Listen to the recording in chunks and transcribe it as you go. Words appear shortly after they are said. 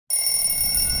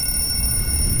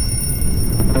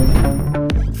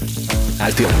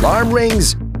As the alarm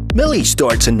rings, Millie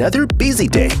starts another busy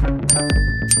day.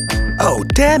 Oh,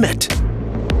 damn it!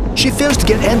 She fails to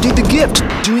get Andy the gift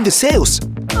during the sales.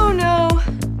 Oh no!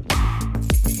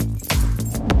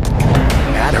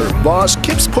 And her boss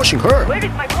keeps pushing her. Where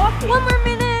is my coffee? One more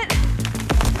minute!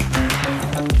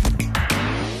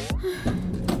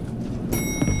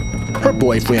 Her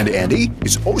boyfriend Andy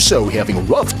is also having a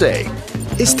rough day.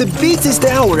 It's the busiest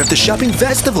hour of the shopping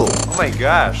festival. Oh my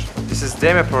gosh, this is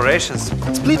damn operations.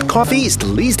 Split coffee is the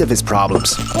least of his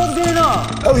problems. What's going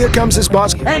on? Oh, here comes his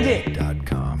boss. Andy!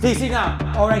 Fix it up,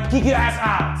 or I kick your ass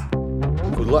out!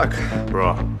 Good luck,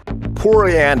 bro. Poor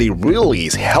Andy really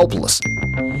is helpless.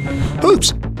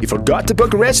 Oops, he forgot to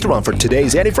book a restaurant for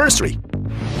today's anniversary.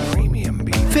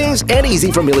 Things ain't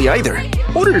easy for Millie either.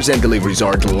 Orders and deliveries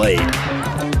are delayed.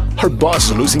 Her boss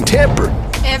is losing temper.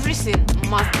 Everything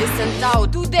must be sent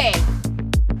out today.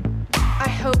 I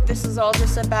hope this is all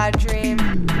just a bad dream.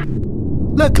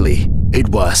 Luckily, it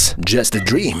was just a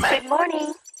dream. Good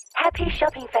morning. Happy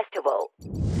shopping festival.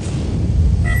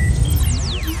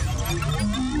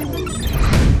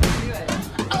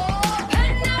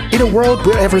 In a world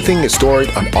where everything is stored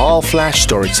on all-flash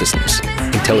storage systems,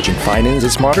 intelligent finance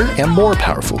is smarter and more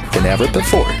powerful than ever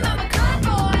before.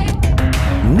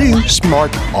 New,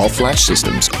 smart, all-flash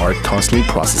systems are constantly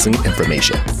processing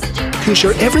information to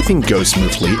ensure everything goes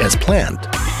smoothly as planned.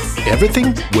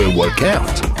 Everything will work out.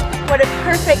 What a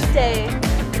perfect day!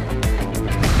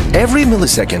 Every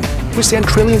millisecond, we send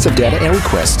trillions of data and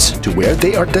requests to where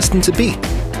they are destined to be.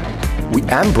 We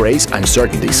embrace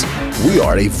uncertainties. We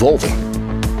are evolving.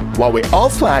 Huawei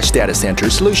all-flash data center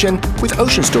solution with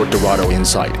OceanStor Dorado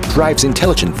inside drives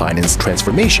intelligent finance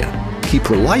transformation. Keep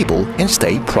reliable and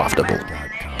stay profitable.